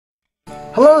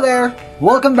Hello there!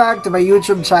 Welcome back to my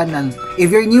YouTube channel.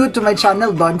 If you're new to my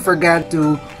channel, don't forget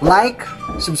to like,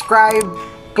 subscribe,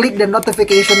 click the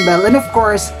notification bell, and of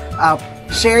course,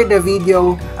 share the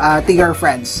video to your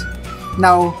friends.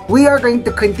 Now, we are going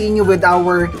to continue with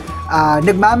our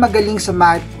Nagmamagaling sa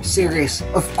Math series.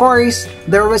 Of course,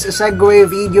 there was a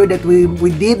segue video that we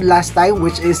did last time,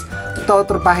 which is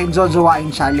Totropahin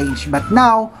Jojowain Challenge. But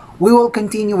now, we will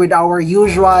continue with our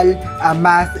usual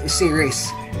math series.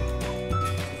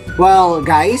 Well,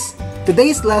 guys,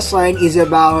 today's lesson is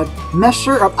about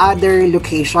measure of other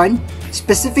location.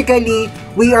 Specifically,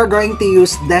 we are going to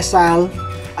use decile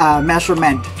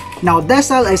measurement. Now,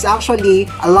 decile is actually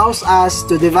allows us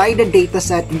to divide the data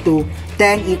set into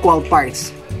 10 equal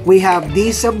parts. We have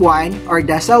D sub 1 or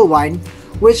decile 1,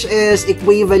 which is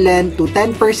equivalent to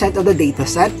 10% of the data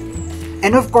set.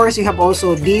 And of course, you have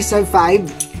also D sub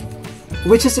 5,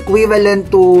 which is equivalent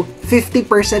to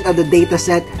 50% of the data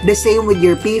set. The same with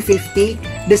your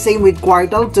P50, the same with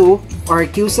quartile 2 or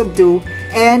Q sub 2,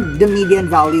 and the median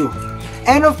value.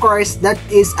 And of course, that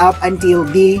is up until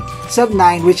D sub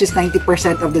 9, which is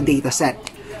 90% of the data set.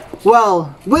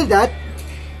 Well, with that,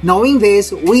 knowing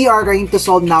this, we are going to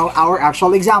solve now our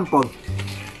actual example.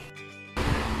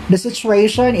 The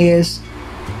situation is,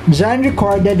 John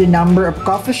recorded the number of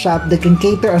coffee shops that can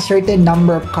cater a certain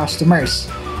number of customers.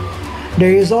 The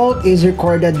result is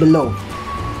recorded below.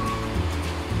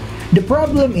 The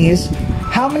problem is,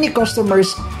 how many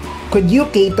customers could you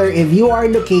cater if you are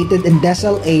located in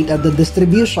decile 8 of the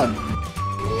distribution?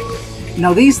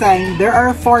 Now this time, there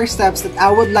are 4 steps that I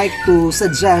would like to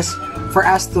suggest for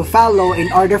us to follow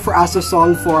in order for us to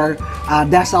solve for a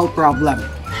decile problem.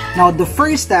 Now the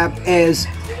first step is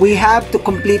we have to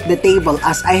complete the table.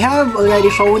 As I have already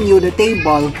shown you, the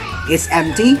table is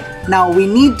empty. Now we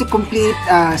need to complete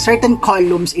certain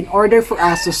columns in order for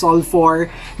us to solve for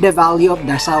the value of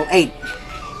decile 8.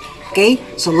 Okay,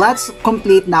 so let's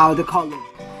complete now the column.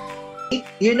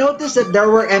 You notice that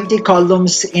there were empty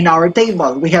columns in our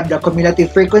table. We have the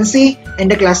cumulative frequency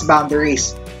and the class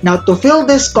boundaries. Now to fill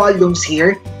these columns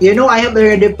here, you know I have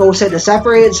already posted a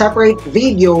separate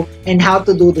video on how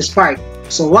to do this part.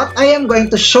 So what I am going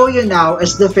to show you now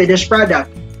is the finished product.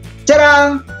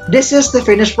 Ta-da! This is the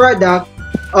finished product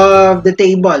of the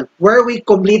table where we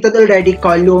completed already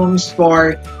columns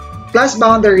for class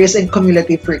boundaries and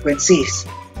cumulative frequencies.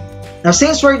 Now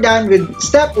since we're done with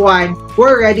step 1,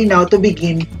 we're ready now to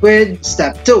begin with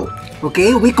step 2.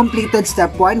 Okay, we completed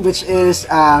step 1, which is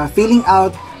filling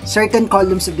out certain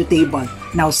columns of the table.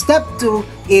 Now step 2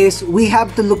 is we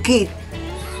have to locate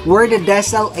where the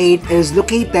decile 8 is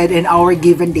located in our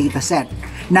given data set.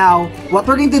 Now what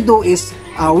we're going to do is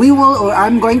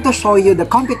I'm going to show you the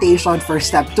computation for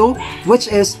step 2, which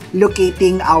is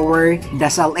locating our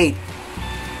decile 8.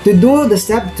 To do the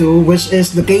step 2, which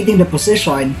is locating the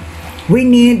position, we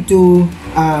need to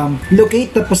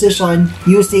locate the position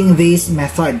using this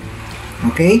method.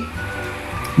 Okay?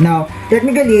 Now,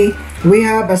 technically, we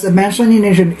have, as I mentioned in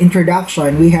the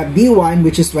introduction, we have D1,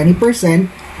 which is 20%,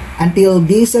 until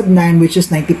D sub 9, which is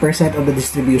 90% of the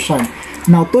distribution.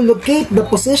 Now, to locate the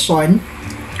position,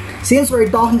 since we're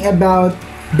talking about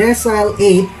decile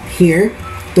 8 here,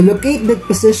 to locate the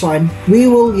position, we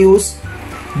will use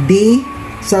D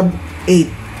sub 8.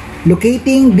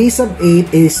 Locating D sub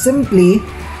 8 is simply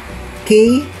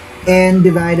Kn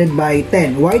divided by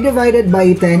 10. Why divided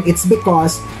by 10? It's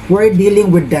because we're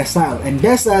dealing with decile. And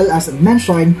decile, as I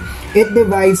mentioned, it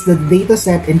divides the data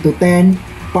set into 10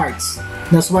 parts.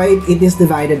 That's why it is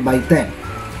divided by 10.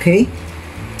 Okay?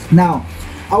 Now,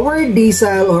 our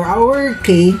decile or our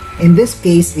K in this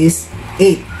case is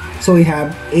 8. So we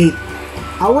have 8.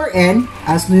 Our N,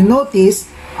 as we notice,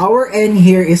 our N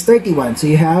here is 31. So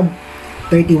you have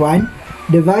 31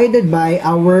 divided by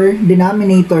our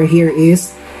denominator here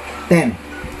is 10.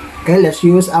 Okay, let's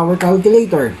use our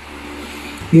calculator.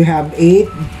 You have 8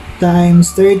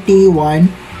 times 31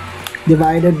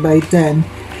 divided by 10.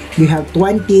 You have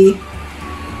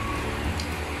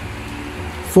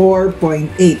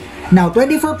 24.8. Now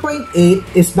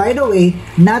 24.8 is, by the way,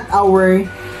 not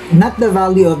the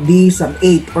value of D sub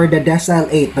 8 or the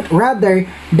decile 8, but rather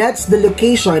that's the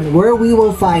location where we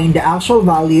will find the actual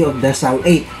value of decile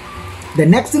 8. The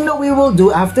next thing that we will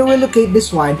do after we locate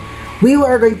this one, we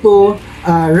are going to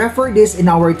refer this in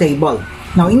our table.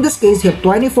 Now in this case, you have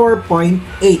 24.8,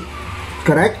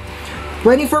 correct?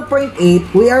 24.8,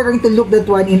 we are going to look that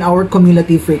one in our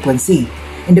cumulative frequency.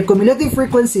 In the cumulative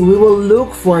frequency, we will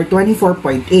look for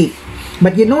 24.8.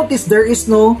 But you notice there is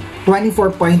no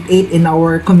 24.8 in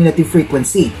our cumulative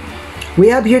frequency. We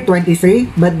have here 23,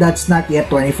 but that's not yet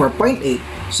 24.8.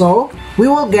 So, we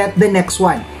will get the next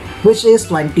one, which is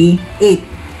 28.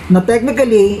 Now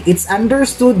technically, it's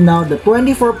understood now that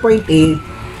 24.8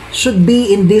 should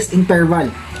be in this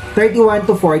interval, 31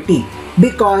 to 40,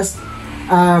 because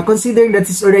considering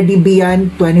that it's already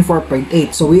beyond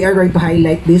 24.8. So we are going to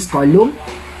highlight this column.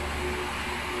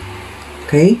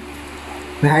 Okay,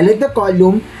 we highlight the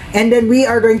column, and then we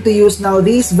are going to use now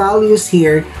these values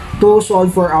here to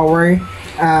solve for our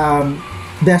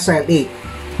decile 8.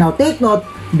 Now take note,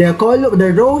 the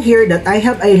row here that I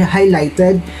have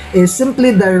highlighted is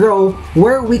simply the row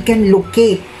where we can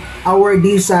locate our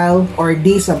decile or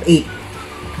d sub 8.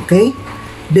 Okay,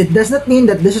 that does not mean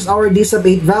that this is our d sub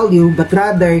 8 value, but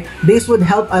rather this would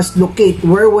help us locate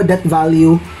where would that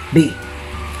value be.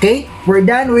 Okay, we're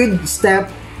done with step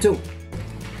 2.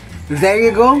 There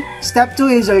you go, step 2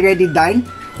 is already done.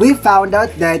 We found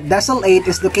out that decile 8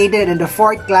 is located in the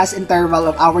 4th class interval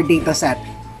of our dataset,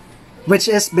 which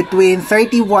is between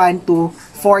 31 to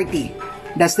 40.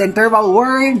 That's the interval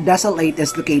where decile 8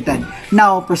 is located.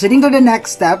 Now, proceeding to the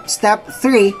next step, step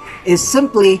 3 is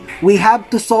simply we have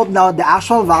to solve now the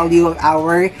actual value of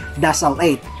our decile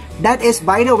 8. That is,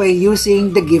 by the way,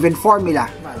 using the given formula.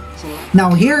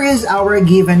 Now, here is our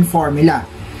given formula.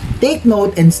 Take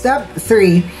note, in step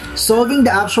 3, solving the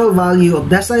actual value of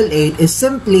decile 8 is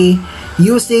simply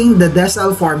using the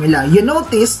decile formula. You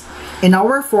notice, in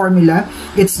our formula,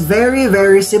 it's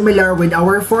very similar with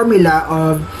our formula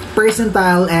of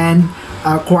percentile and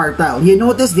quartile. You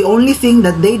notice the only thing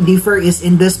that they differ is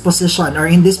in this position or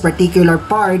in this particular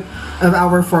part of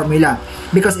our formula.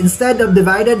 Because instead of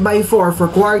divided by 4 for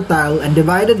quartile and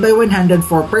divided by 100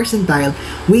 for percentile,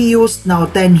 we used now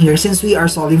 10 here since we are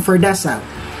solving for decile.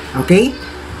 Okay?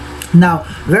 Now,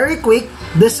 very quick,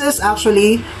 this is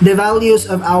actually the values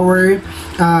of our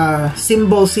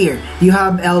symbols here. You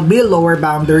have LB, lower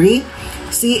boundary,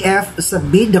 CF sub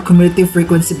B, the cumulative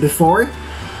frequency before,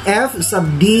 F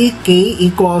sub D, K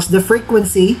equals the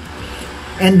frequency,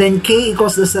 and then K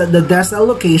equals the decile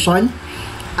location,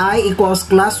 I equals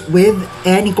class width,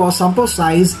 N equals sample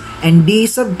size, and D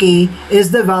sub K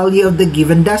is the value of the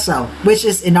given decile, which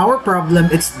is in our problem,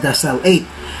 it's decile 8.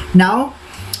 Now,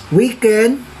 we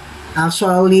can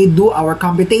actually do our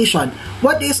computation.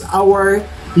 What is our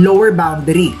lower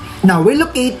boundary? Now, we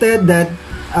located that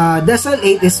decile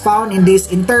 8 is found in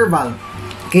this interval.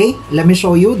 Okay, let me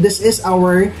show you. This is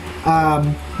our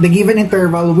the given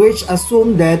interval which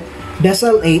assume that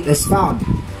decile 8 is found.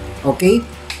 Okay,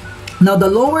 now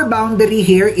the lower boundary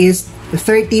here is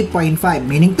 30.5,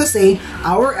 meaning to say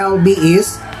our LB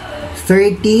is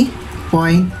 30.5.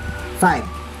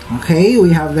 Okay,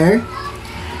 we have there.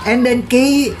 And then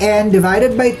Kn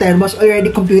divided by 10 was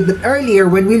already computed earlier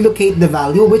when we locate the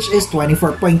value, which is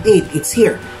 24.8. It's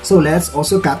here. So let's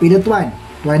also copy that one,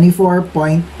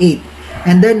 24.8.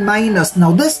 And then minus.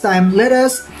 Now this time, let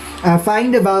us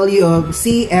find the value of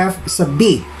CF sub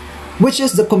B, which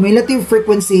is the cumulative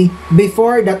frequency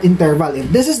before that interval. If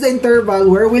this is the interval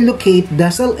where we locate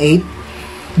decile 8,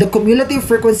 the cumulative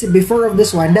frequency before of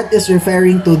this one, that is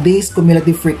referring to this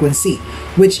cumulative frequency,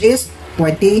 which is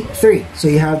 23. So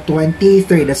you have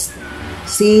 23, that's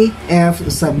CF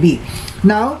sub B.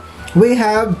 Now, we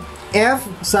have F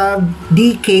sub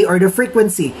dk, or the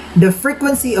frequency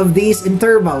of this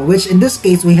interval, which in this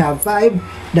case we have 5,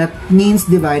 that means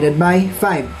divided by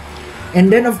 5. And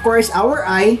then of course our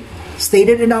I,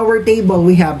 stated in our table,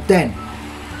 we have 10.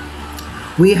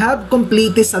 We have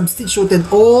completely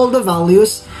substituted all the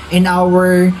values in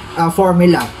our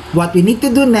formula. What we need to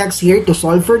do next here to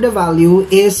solve for the value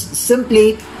is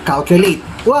simply calculate.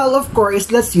 Well, of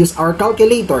course, let's use our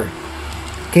calculator.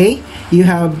 Okay, you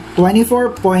have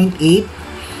 24.8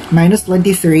 minus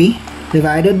 23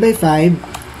 divided by 5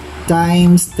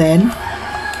 times 10.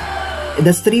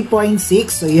 That's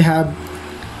 3.6. So you have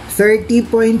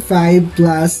 30.5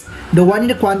 plus the one in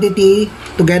the quantity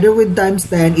together with times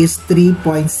 10 is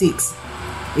 3.6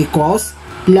 equals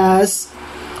plus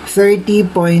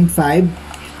 30.5.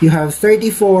 You have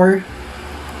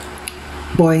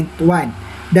 34.1.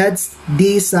 That's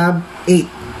D sub 8.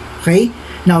 Okay?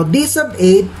 Now, D sub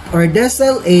 8 or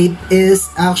decile 8 is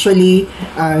actually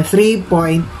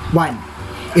 3.1.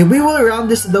 If we will round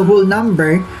this to the whole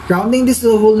number, rounding this to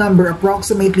the whole number,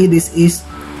 approximately this is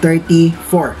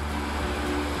 34.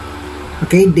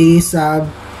 Okay? D sub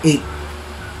 8.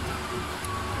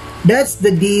 That's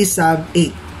the D sub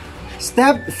 8.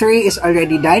 Step 3 is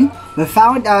already done. We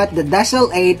found out the decile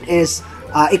 8 is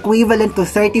equivalent to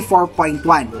 34.1.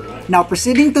 Now,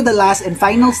 proceeding to the last and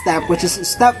final step, which is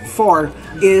step 4,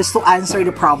 is to answer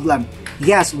the problem.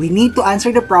 Yes, we need to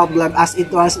answer the problem as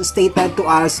it was stated to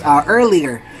us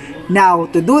earlier. Now,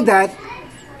 to do that,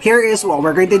 here is what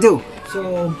we're going to do.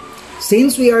 So,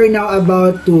 since we are now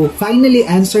about to finally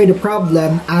answer the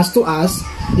problem asked to us,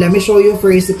 let me show you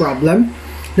first the problem.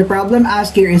 The problem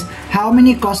asked here is, how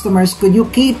many customers could you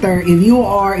cater if you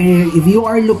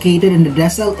are located in the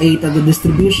decile 8 of the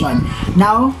distribution?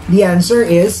 Now, the answer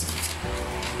is,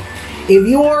 if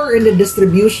you are in the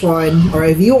distribution, or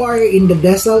if you are in the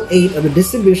decile 8 of the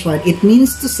distribution, it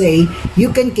means to say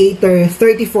you can cater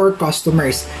 34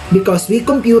 customers, because we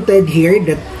computed here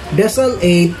that decile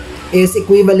 8 is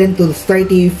equivalent to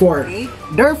 34.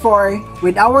 Therefore,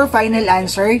 with our final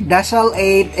answer, decile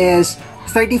 8 is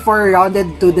 34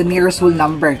 rounded to the nearest whole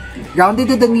number. Rounded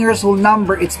to the nearest whole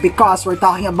number, it's because we're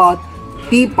talking about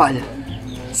people.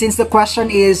 Since the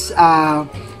question is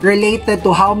related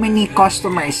to how many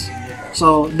customers.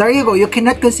 So, there you go. You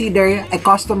cannot consider a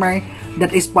customer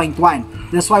that is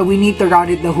 0.1. That's why we need to round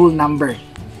it the whole number.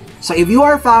 So, if you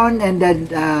are found in the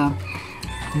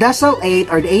decile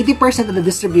 8 or the 80% of the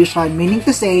distribution, meaning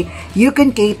to say, you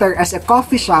can cater as a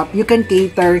coffee shop, you can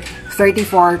cater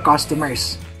 34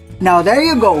 customers. Now, there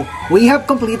you go. We have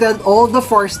completed all the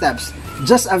 4 steps.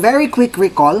 Just a very quick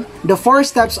recall. The 4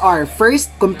 steps are, first,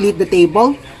 complete the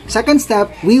table. Second step,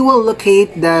 we will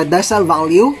locate the decile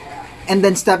value. And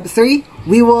then step 3,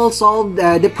 we will solve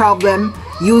the problem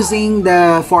using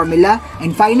the formula.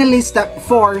 And finally, step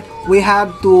 4, we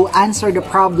have to answer the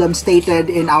problem stated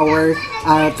in our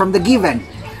from the given.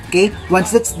 Okay,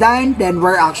 once that's done, then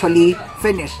we're actually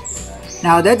finished.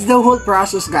 Now, that's the whole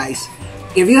process, guys.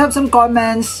 If you have some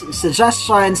comments,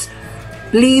 suggestions,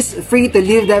 please free to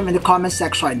leave them in the comment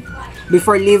section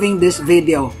before leaving this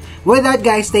video. With that,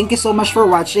 guys, thank you so much for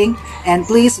watching, and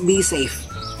please be safe.